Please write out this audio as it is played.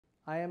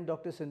I am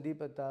Dr. Sandeep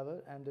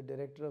Attawar. I am the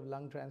Director of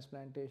Lung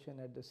Transplantation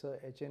at the Sir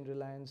H.N.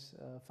 Reliance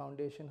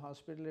Foundation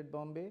Hospital at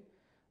Bombay.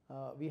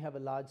 We have a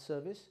large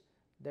service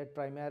that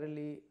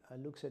primarily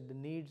looks at the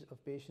needs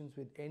of patients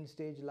with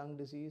end-stage lung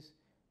disease,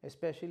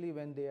 especially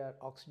when they are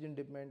oxygen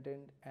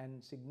dependent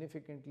and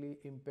significantly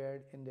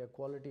impaired in their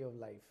quality of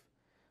life.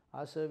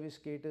 Our service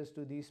caters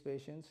to these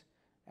patients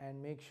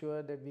and makes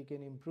sure that we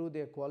can improve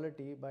their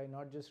quality by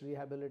not just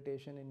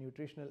rehabilitation and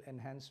nutritional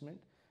enhancement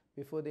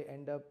before they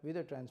end up with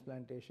a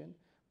transplantation,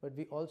 but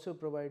we also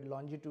provide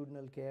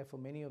longitudinal care for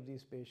many of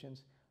these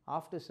patients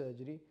after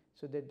surgery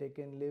so that they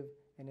can live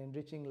an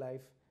enriching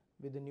life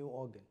with a new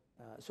organ.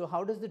 So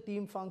how does the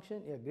team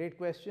function? Yeah, great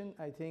question.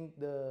 I think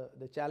the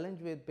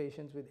challenge with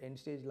patients with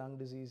end-stage lung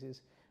disease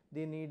is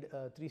they need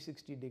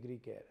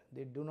 360-degree care.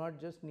 They do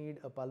not just need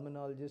a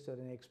pulmonologist or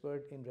an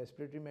expert in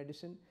respiratory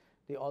medicine.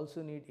 They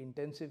also need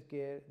intensive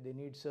care. They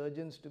need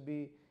surgeons to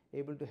be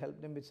able to help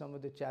them with some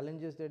of the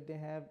challenges that they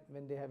have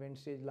when they have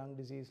end-stage lung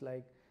disease,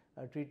 like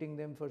treating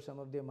them for some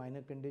of their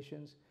minor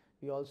conditions.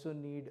 We also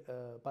need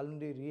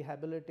pulmonary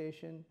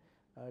rehabilitation.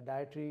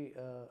 Dietary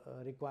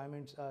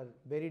requirements are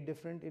very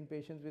different in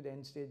patients with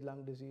end-stage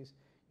lung disease.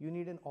 You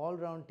need an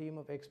all-round team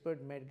of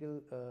expert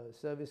medical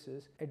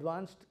services.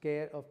 Advanced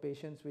care of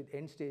patients with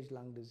end-stage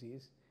lung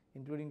disease,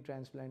 including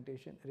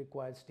transplantation,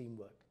 requires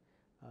teamwork.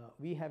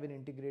 We have an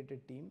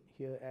integrated team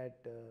here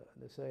at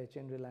the Sir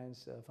H.N.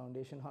 Reliance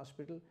Foundation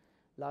Hospital.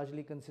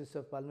 Largely consists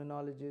of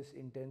pulmonologists,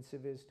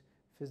 intensivists,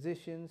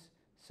 physicians,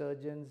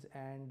 surgeons,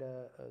 and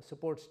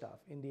support staff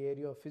in the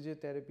area of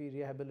physiotherapy,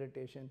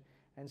 rehabilitation,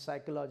 and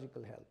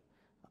psychological help.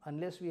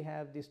 Unless we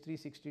have this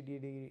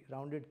 360-degree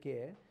rounded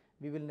care,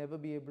 we will never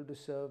be able to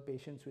serve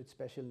patients with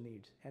special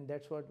needs, and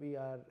that's what we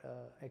are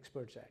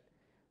experts at.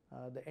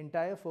 The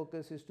entire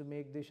focus is to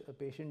make this a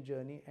patient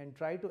journey and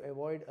try to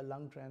avoid a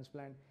lung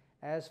transplant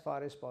as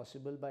far as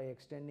possible by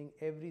extending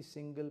every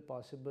single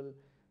possible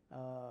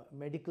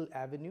medical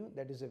avenue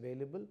that is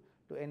available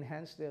to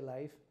enhance their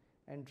life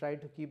and try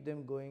to keep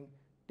them going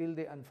till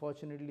they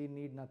unfortunately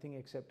need nothing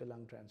except a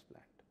lung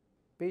transplant.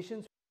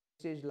 Patients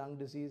with end-stage lung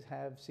disease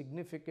have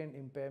significant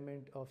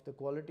impairment of the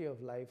quality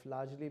of life,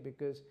 largely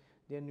because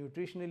they are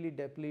nutritionally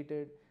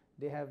depleted.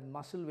 They have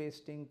muscle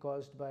wasting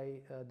caused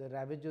by the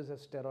ravages of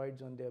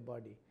steroids on their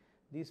body.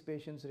 These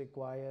patients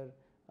require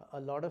a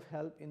lot of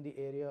help in the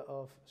area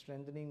of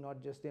strengthening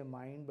not just their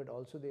mind but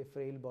also their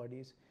frail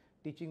bodies,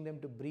 teaching them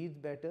to breathe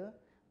better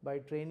by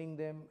training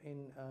them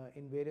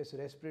in various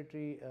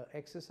respiratory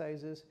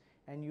exercises,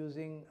 and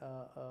using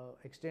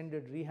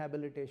extended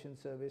rehabilitation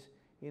service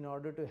in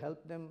order to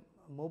help them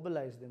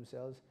mobilize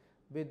themselves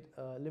with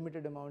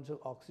limited amounts of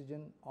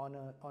oxygen on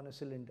a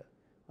cylinder,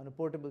 on a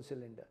portable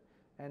cylinder.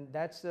 And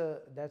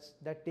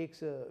that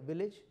takes a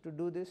village to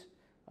do this.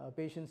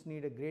 Patients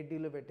need a great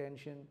deal of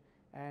attention,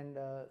 and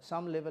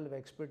some level of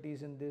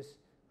expertise in this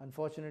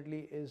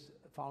unfortunately is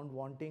found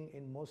wanting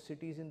in most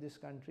cities in this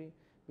country,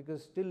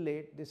 because till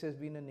late this has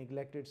been a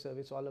neglected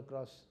service all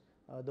across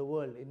the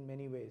world in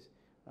many ways.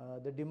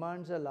 The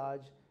demands are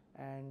large,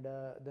 and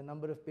the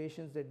number of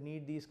patients that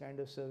need these kind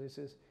of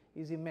services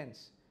is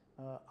immense.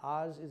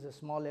 Ours is a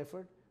small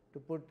effort to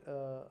put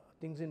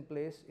things in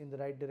place in the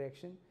right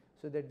direction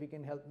so that we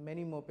can help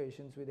many more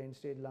patients with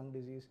end-stage lung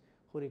disease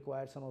who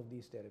require some of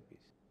these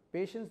therapies.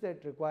 Patients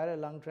that require a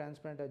lung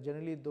transplant are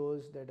generally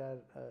those that are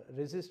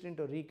resistant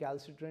or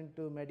recalcitrant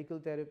to medical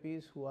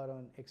therapies, who are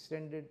on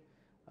extended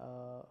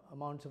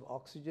amounts of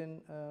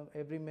oxygen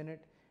every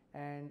minute,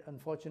 and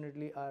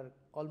unfortunately are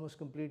almost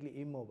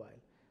completely immobile.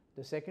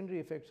 The secondary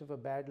effects of a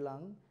bad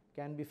lung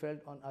can be felt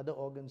on other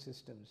organ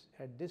systems.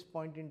 At this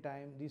point in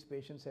time, these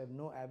patients have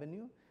no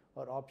avenue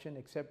or option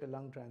except a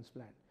lung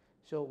transplant.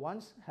 So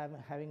once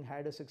having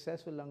had a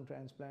successful lung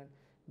transplant,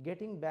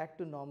 getting back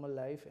to normal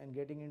life and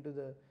getting into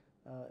the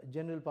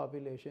general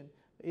population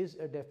is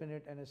a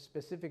definite and a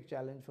specific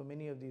challenge for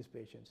many of these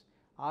patients.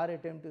 Our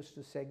attempt is to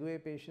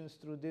segue patients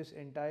through this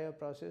entire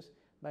process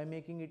by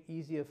making it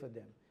easier for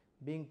them,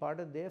 being part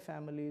of their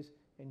families,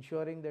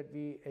 ensuring that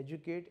we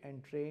educate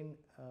and train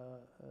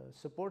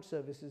support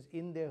services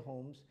in their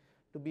homes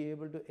to be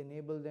able to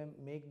enable them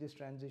make this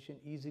transition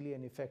easily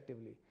and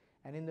effectively.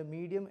 And in the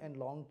medium and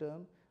long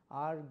term,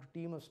 our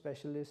team of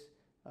specialists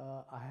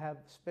have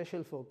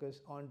special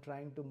focus on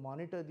trying to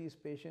monitor these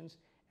patients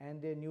and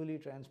their newly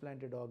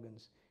transplanted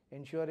organs,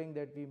 ensuring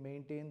that we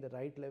maintain the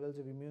right levels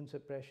of immune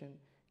suppression,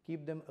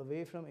 keep them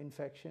away from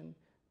infection,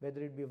 whether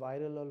it be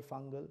viral or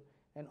fungal,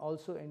 and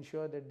also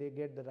ensure that they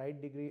get the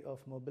right degree of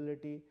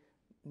mobility,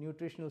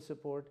 nutritional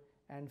support,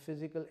 and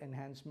physical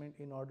enhancement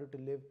in order to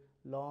live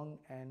long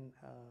and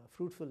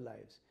fruitful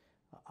lives.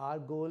 Our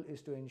goal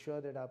is to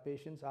ensure that our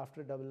patients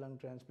after double lung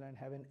transplant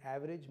have an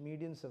average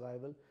median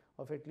survival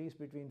of at least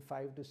between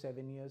 5 to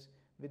 7 years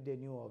with their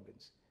new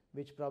organs,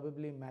 which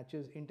probably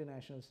matches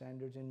international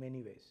standards in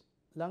many ways.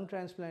 Lung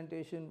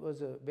transplantation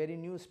was a very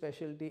new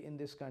specialty in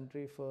this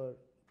country for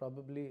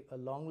probably a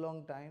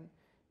long time.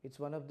 It's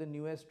one of the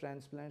newest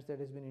transplants that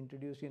has been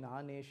introduced in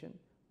our nation,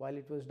 while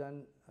it was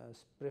done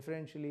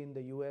preferentially in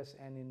the US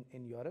and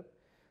in Europe.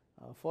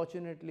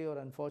 Fortunately or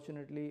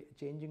unfortunately,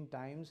 changing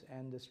times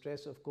and the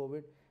stress of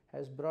COVID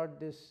has brought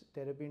this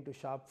therapy into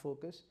sharp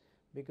focus,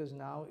 because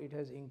now it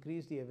has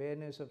increased the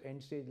awareness of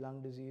end-stage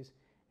lung disease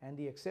and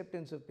the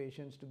acceptance of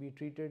patients to be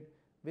treated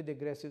with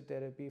aggressive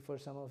therapy for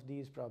some of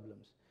these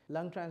problems.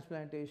 Lung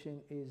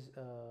transplantation is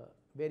a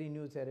very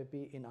new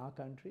therapy in our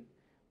country.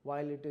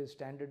 While it is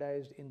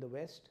standardized in the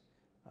West,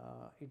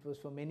 it was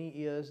for many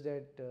years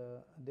that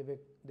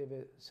there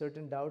were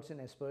certain doubts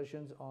and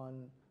aspersions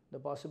on the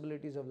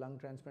possibilities of lung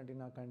transplant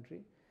in our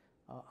country.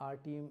 Our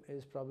team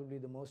is probably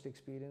the most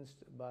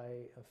experienced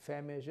by a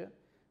fair measure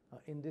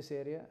in this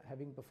area,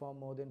 having performed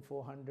more than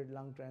 400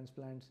 lung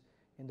transplants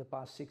in the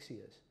past 6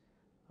 years.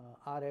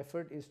 Our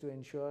effort is to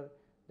ensure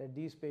that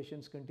these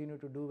patients continue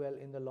to do well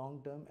in the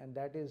long term, and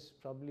that is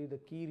probably the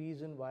key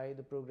reason why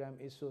the program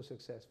is so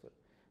successful.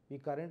 We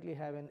currently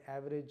have an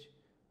average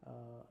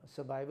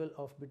survival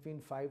of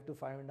between 5 to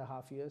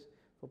 5.5 years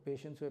for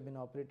patients who have been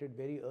operated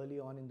very early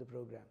on in the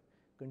program.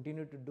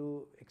 Continue to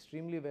do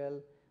extremely well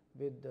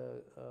with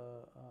a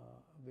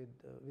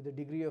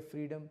degree of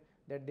freedom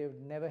that they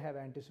would never have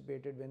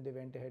anticipated when they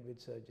went ahead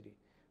with surgery.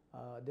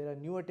 There are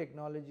newer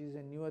technologies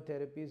and newer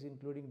therapies,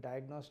 including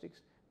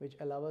diagnostics, which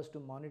allow us to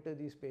monitor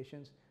these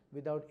patients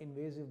without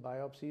invasive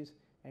biopsies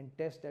and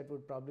tests that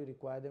would probably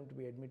require them to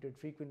be admitted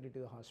frequently to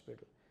the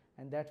hospital,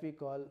 and that we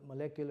call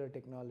molecular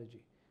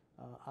technology.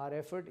 Our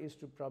effort is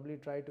to probably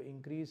try to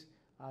increase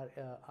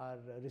our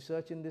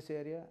research in this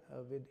area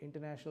with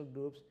international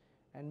groups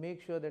and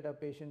make sure that our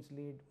patients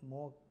lead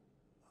more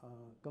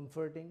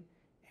comforting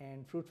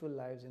and fruitful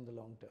lives in the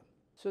long term.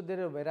 So there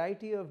are a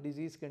variety of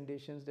disease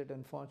conditions that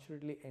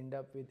unfortunately end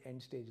up with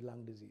end-stage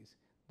lung disease.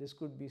 This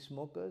could be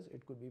smokers,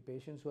 it could be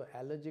patients who are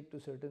allergic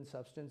to certain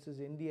substances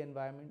in the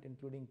environment,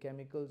 including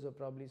chemicals or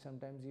probably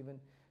sometimes even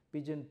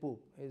pigeon poop,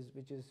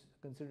 which is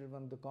considered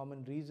one of the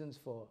common reasons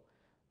for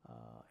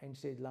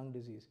end-stage lung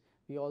disease.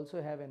 We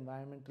also have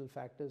environmental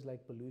factors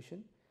like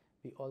pollution.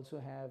 We also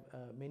have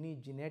many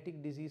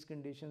genetic disease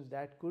conditions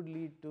that could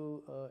lead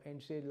to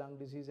end-stage lung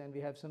disease, and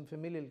we have some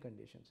familial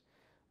conditions.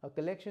 A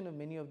collection of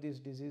many of these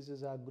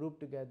diseases are grouped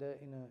together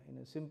in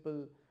a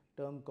simple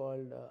term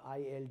called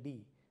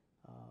ILD.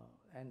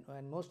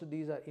 And most of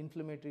these are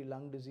inflammatory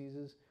lung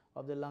diseases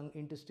of the lung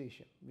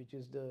interstitium, which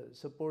is the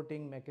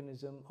supporting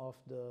mechanism of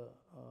the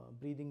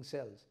breathing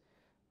cells.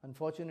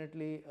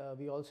 Unfortunately,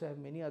 we also have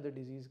many other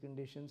disease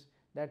conditions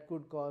that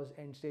could cause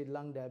end-stage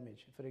lung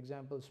damage. For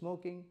example,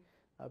 smoking,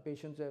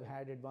 patients who have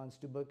had advanced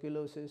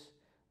tuberculosis,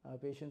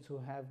 patients who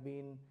have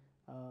been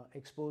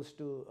exposed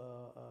to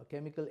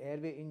chemical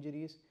airway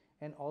injuries,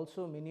 and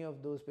also many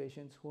of those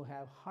patients who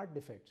have heart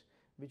defects,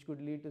 which could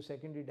lead to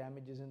secondary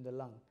damages in the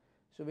lung.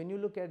 So when you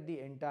look at the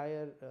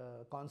entire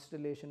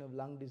constellation of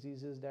lung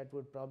diseases that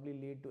would probably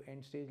lead to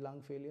end-stage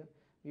lung failure,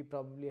 we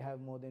probably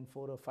have more than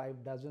 4 or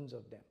 5 dozens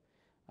of them.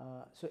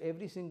 So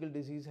every single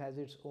disease has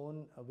its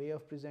own way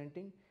of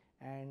presenting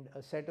and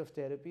a set of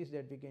therapies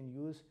that we can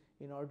use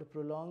in order to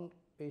prolong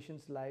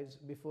patients' lives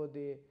before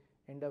they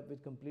end up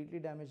with completely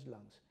damaged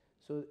lungs.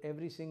 So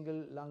every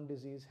single lung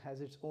disease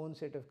has its own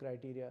set of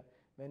criteria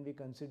when we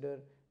consider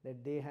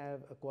that they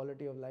have a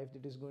quality of life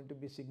that is going to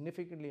be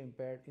significantly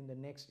impaired in the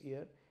next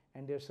year,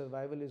 and their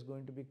survival is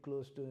going to be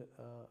close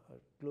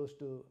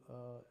to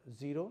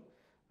zero,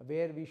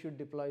 where we should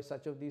deploy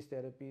such of these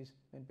therapies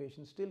when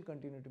patients still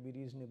continue to be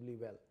reasonably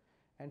well.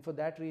 And for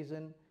that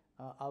reason,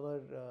 our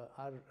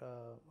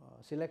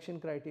selection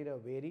criteria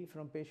vary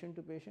from patient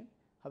to patient.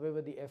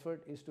 However, the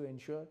effort is to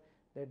ensure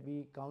that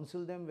we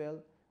counsel them well,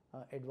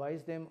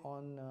 advise them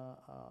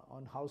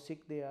on how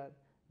sick they are,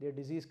 their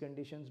disease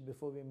conditions,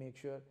 before we make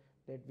sure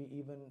that we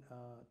even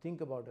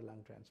think about a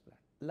lung transplant.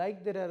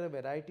 Like there are a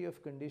variety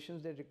of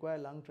conditions that require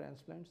lung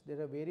transplants, there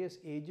are various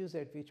ages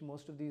at which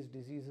most of these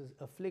diseases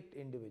afflict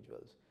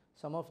individuals.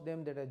 Some of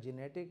them that are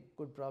genetic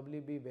could probably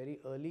be very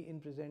early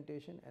in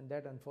presentation, and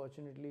that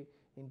unfortunately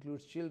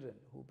includes children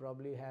who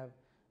probably have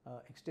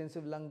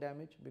extensive lung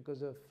damage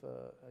because of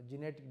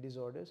genetic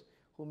disorders,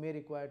 who may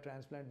require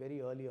transplant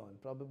very early on,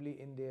 probably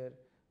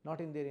not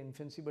in their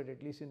infancy, but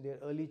at least in their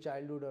early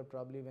childhood, or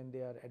probably when they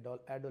are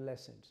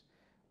adolescents.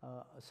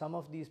 Some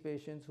of these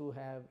patients who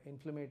have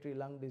inflammatory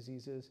lung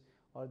diseases,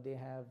 or they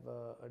have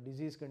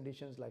disease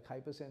conditions like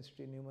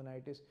hypersensitivity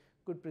pneumonitis,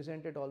 could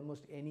present at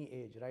almost any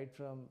age, right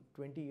from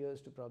 20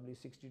 years to probably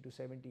 60 to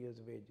 70 years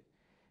of age.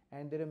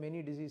 And there are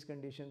many disease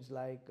conditions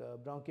like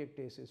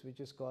bronchiectasis, which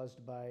is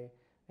caused by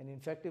an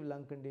infective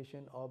lung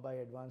condition or by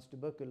advanced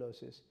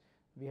tuberculosis.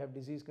 We have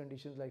disease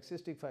conditions like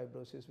cystic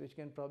fibrosis, which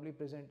can probably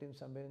present in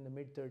somewhere in the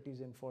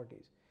mid-30s and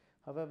 40s.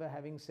 However,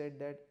 having said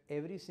that,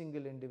 every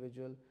single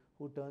individual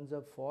who turns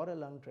up for a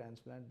lung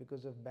transplant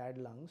because of bad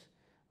lungs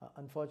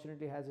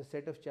unfortunately has a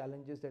set of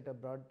challenges that are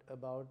brought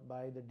about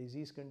by the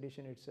disease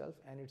condition itself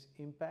and its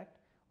impact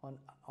on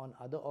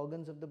other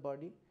organs of the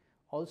body,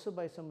 also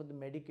by some of the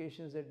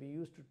medications that we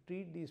use to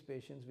treat these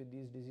patients with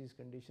these disease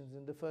conditions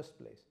in the first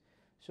place.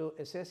 So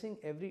assessing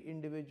every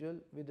individual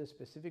with a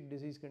specific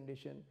disease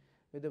condition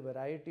with a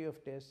variety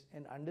of tests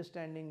and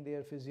understanding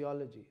their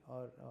physiology,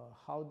 or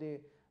how they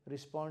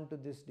respond to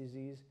this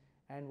disease,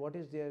 and what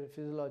is their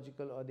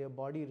physiological or their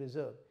body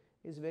reserve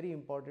is very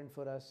important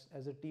for us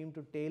as a team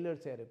to tailor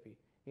therapy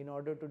in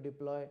order to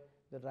deploy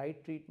the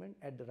right treatment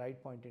at the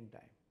right point in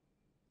time,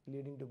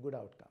 leading to good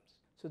outcomes.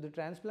 So the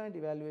transplant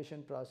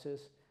evaluation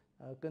process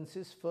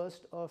consists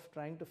first of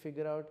trying to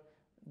figure out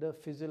the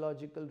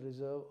physiological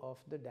reserve of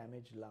the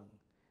damaged lung,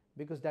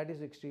 because that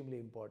is extremely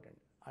important.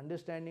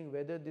 Understanding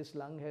whether this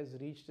lung has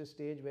reached a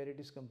stage where it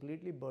is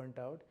completely burnt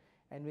out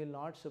and will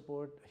not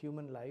support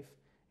human life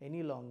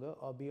any longer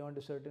or beyond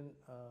a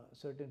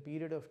certain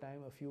period of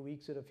time, a few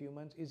weeks or a few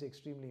months, is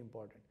extremely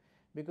important,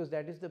 because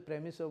that is the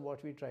premise of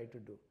what we try to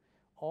do.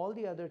 All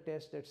the other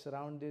tests that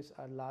surround this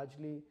are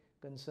largely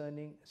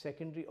concerning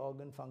secondary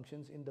organ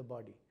functions in the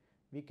body.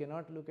 We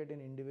cannot look at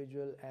an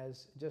individual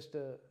as just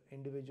an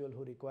individual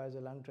who requires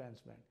a lung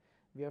transplant.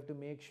 We have to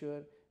make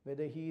sure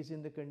whether he is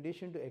in the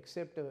condition to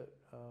accept a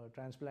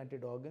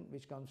transplanted organ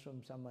which comes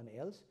from someone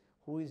else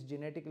who is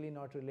genetically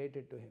not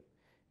related to him.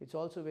 It's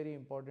also very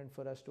important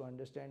for us to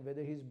understand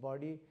whether his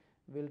body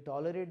will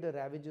tolerate the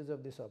ravages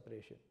of this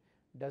operation.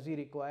 Does he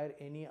require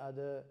any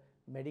other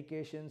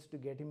medications to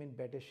get him in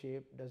better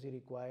shape? Does he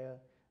require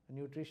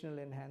nutritional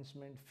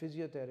enhancement,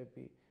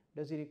 physiotherapy?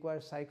 Does he require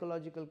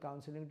psychological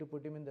counseling to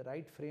put him in the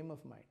right frame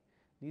of mind?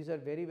 These are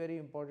very, very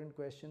important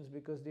questions,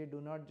 because they do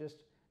not just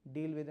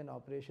deal with an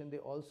operation, they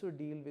also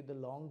deal with the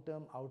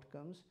long-term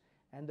outcomes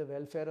and the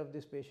welfare of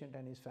this patient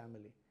and his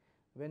family.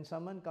 When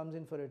someone comes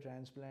in for a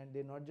transplant,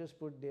 they not just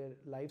put their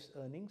life's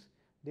earnings,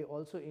 they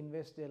also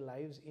invest their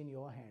lives in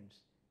your hands,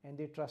 and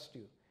they trust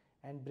you.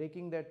 And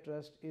breaking that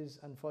trust is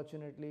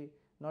unfortunately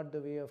not the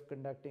way of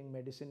conducting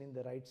medicine in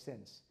the right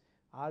sense.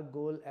 Our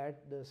goal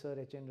at the Sir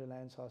H.N.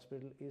 Reliance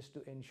Hospital is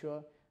to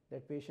ensure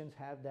that patients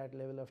have that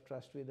level of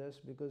trust with us,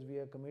 because we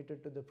are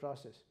committed to the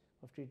process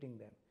of treating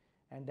them.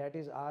 And that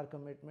is our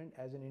commitment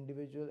as an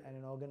individual and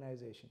an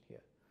organization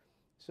here.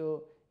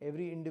 So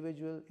every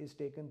individual is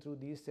taken through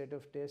these set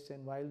of tests,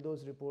 and while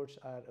those reports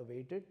are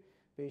awaited,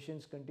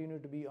 patients continue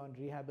to be on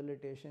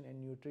rehabilitation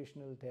and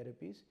nutritional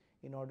therapies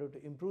in order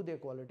to improve their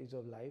qualities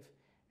of life.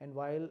 And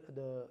while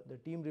the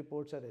team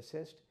reports are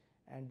assessed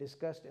and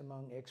discussed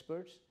among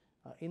experts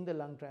in the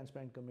lung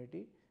transplant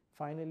committee,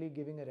 finally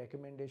giving a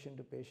recommendation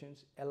to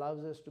patients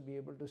allows us to be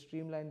able to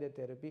streamline their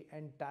therapy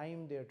and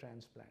time their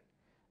transplant.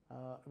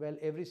 Well,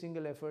 every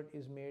single effort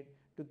is made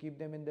to keep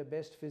them in the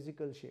best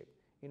physical shape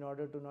in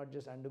order to not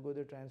just undergo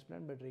the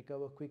transplant but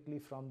recover quickly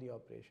from the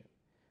operation.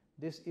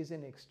 This is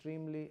an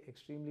extremely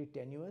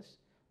tenuous,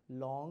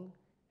 long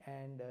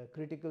and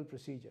critical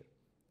procedure,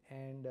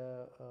 and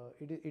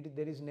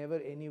there is never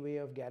any way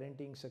of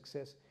guaranteeing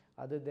success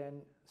other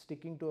than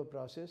sticking to a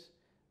process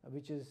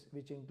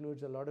which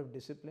includes a lot of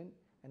discipline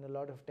and a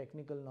lot of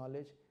technical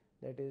knowledge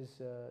that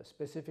is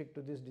specific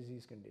to this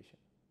disease condition.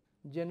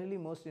 Generally,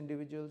 most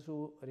individuals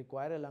who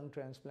require a lung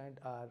transplant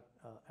are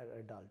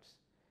adults,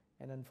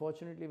 and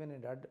unfortunately when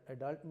an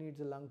adult needs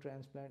a lung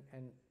transplant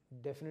and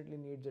definitely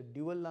needs a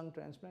dual lung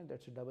transplant,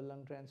 that's a double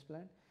lung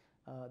transplant,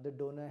 the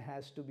donor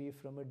has to be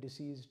from a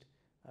deceased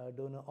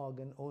donor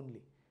organ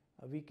only.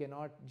 We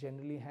cannot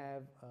generally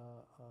have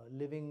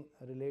living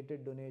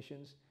related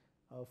donations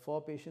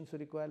for patients who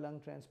require lung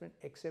transplant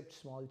except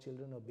small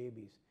children or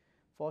babies.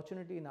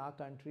 Fortunately, in our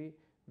country,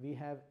 we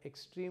have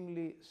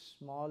extremely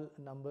small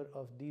number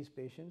of these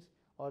patients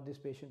or this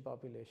patient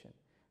population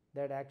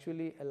that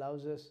actually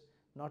allows us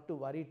not to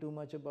worry too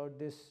much about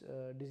this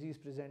disease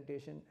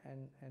presentation,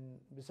 and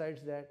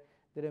besides that,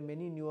 there are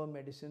many newer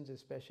medicines,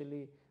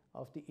 especially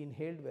of the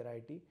inhaled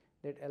variety,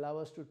 that allow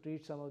us to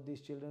treat some of these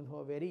children who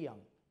are very young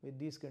with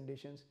these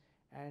conditions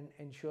and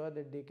ensure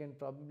that they can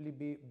probably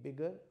be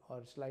bigger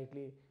or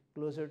slightly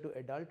closer to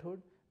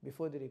adulthood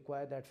before they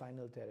require that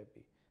final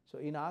therapy. So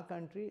in our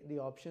country, the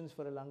options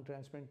for a lung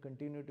transplant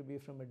continue to be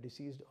from a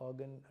deceased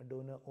organ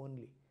donor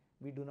only.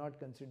 We do not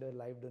consider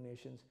live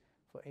donations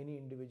for any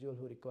individual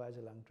who requires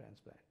a lung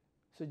transplant.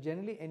 So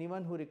generally,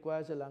 anyone who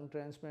requires a lung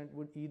transplant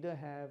would either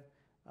have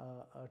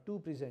two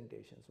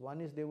presentations.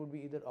 One is they would be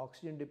either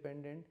oxygen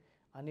dependent,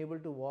 unable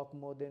to walk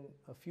more than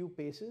a few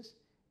paces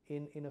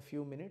in a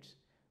few minutes.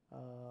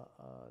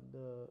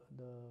 The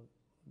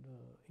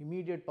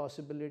immediate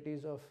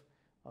possibilities of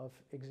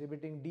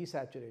exhibiting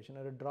desaturation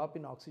or a drop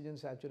in oxygen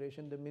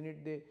saturation the minute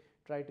they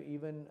try to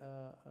even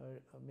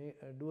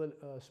do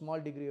a small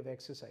degree of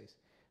exercise.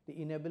 The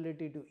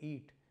inability to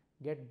eat,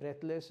 get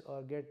breathless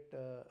or get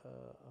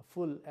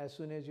full as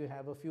soon as you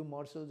have a few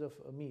morsels of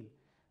a meal.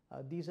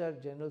 These are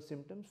general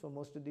symptoms for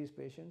most of these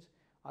patients,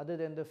 other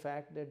than the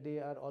fact that they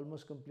are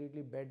almost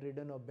completely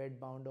bedridden or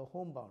bedbound or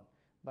homebound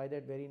by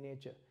that very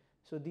nature.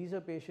 So these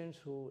are patients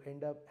who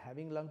end up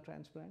having lung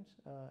transplants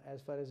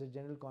as far as a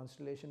general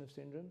constellation of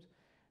syndromes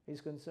is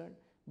concerned.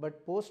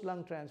 But post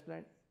lung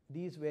transplant,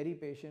 these very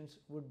patients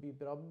would be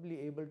probably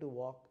able to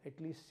walk at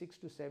least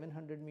 600 to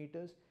 700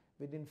 meters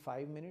within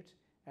 5 minutes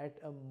at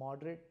a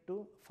moderate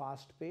to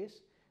fast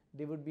pace.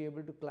 They would be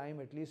able to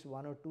climb at least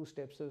 1 or 2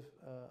 steps of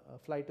a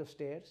flight of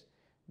stairs.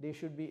 They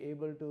should be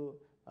able to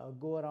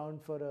go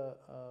around for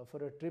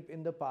a trip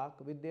in the park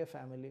with their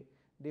family.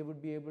 They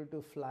would be able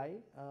to fly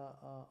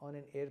on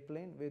an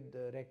airplane with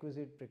the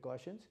requisite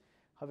precautions.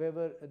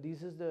 However,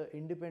 this is the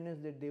independence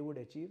that they would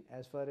achieve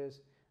as far as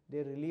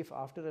their relief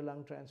after a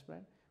lung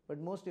transplant. But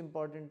most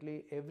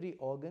importantly, every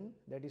organ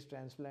that is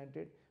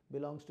transplanted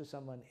belongs to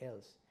someone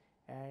else.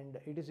 And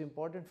it is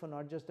important for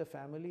not just the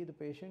family, the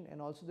patient,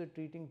 and also the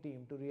treating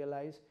team to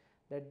realize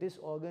that this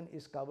organ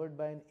is covered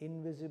by an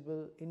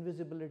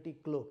invisibility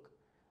cloak,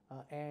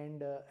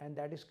 and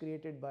that is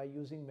created by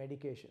using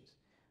medications.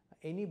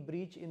 Any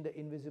breach in the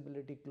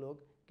invisibility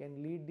cloak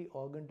can lead the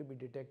organ to be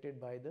detected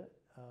by the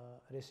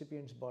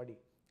recipient's body,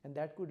 and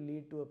that could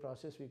lead to a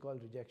process we call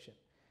rejection.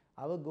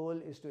 Our goal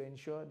is to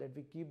ensure that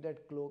we keep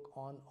that cloak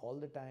on all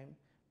the time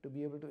to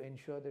be able to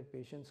ensure that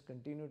patients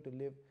continue to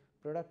live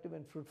productive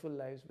and fruitful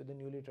lives with a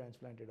newly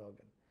transplanted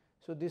organ.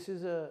 So this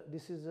is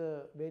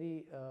a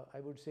very, I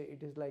would say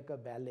it is like a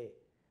ballet.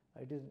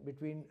 It is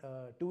between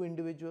two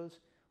individuals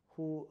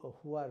who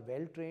are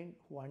well trained,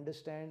 who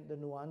understand the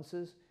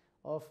nuances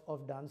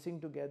of dancing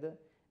together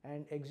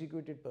and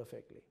execute it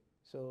perfectly.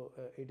 So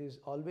it is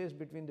always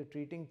between the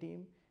treating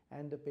team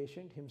and the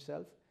patient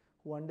himself,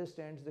 who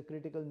understands the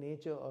critical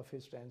nature of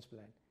his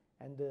transplant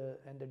and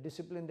the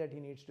discipline that he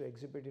needs to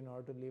exhibit in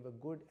order to live a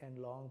good and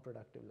long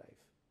productive life.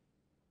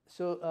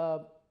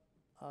 So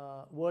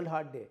World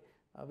Heart Day.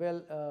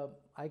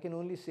 I can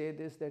only say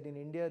this, that in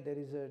India there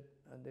is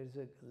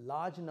a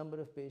large number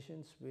of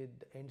patients with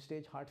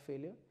end-stage heart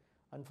failure.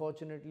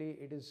 Unfortunately,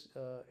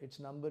 its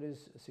number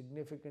is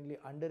significantly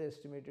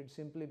underestimated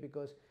simply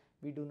because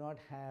we do not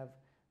have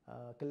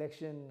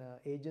collection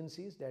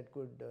agencies that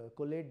could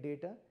collate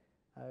data.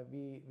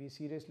 We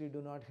seriously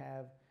do not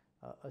have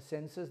a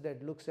census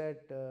that looks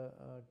at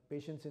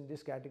patients in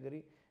this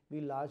category.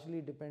 We largely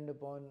depend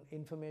upon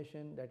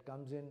information that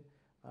comes in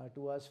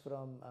to us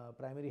from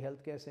primary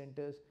healthcare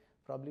centers,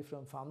 probably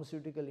from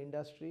pharmaceutical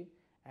industry,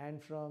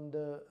 and from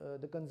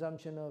the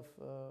consumption of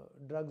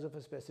drugs of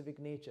a specific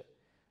nature.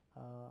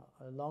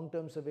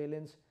 Long-term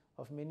surveillance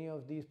of many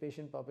of these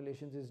patient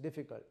populations is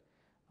difficult.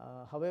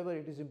 However,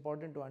 it is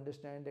important to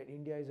understand that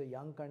India is a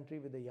young country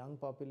with a young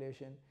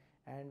population,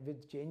 and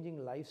with changing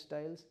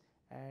lifestyles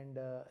and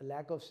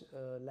lack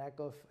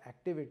of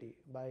activity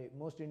by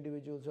most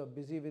individuals who are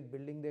busy with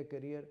building their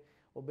career,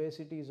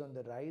 obesity is on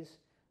the rise,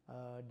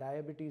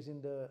 diabetes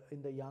in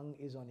the young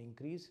is on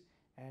increase,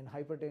 and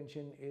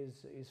hypertension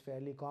is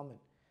fairly common.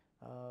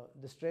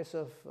 The stress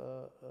of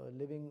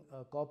living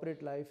a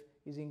corporate life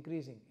is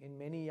increasing in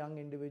many young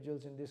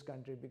individuals in this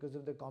country because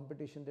of the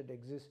competition that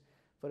exists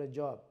for a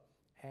job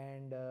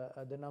and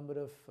the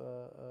number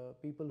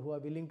of people who are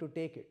willing to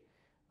take it.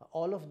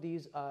 All of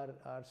these are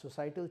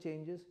societal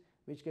changes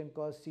which can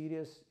cause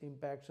serious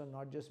impacts on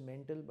not just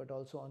mental but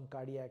also on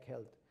cardiac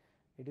health.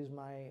 It is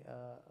my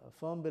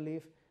firm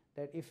belief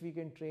that if we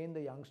can train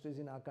the youngsters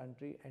in our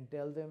country and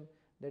tell them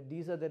that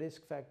these are the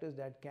risk factors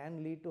that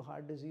can lead to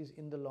heart disease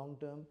in the long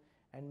term,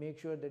 and make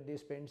sure that they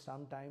spend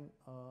some time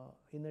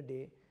in a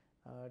day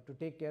to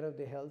take care of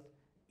their health,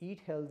 eat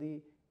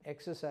healthy,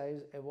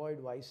 exercise, avoid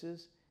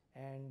vices,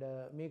 and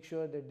make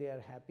sure that they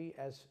are happy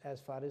as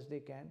far as they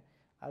can,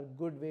 are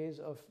good ways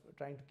of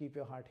trying to keep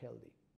your heart healthy.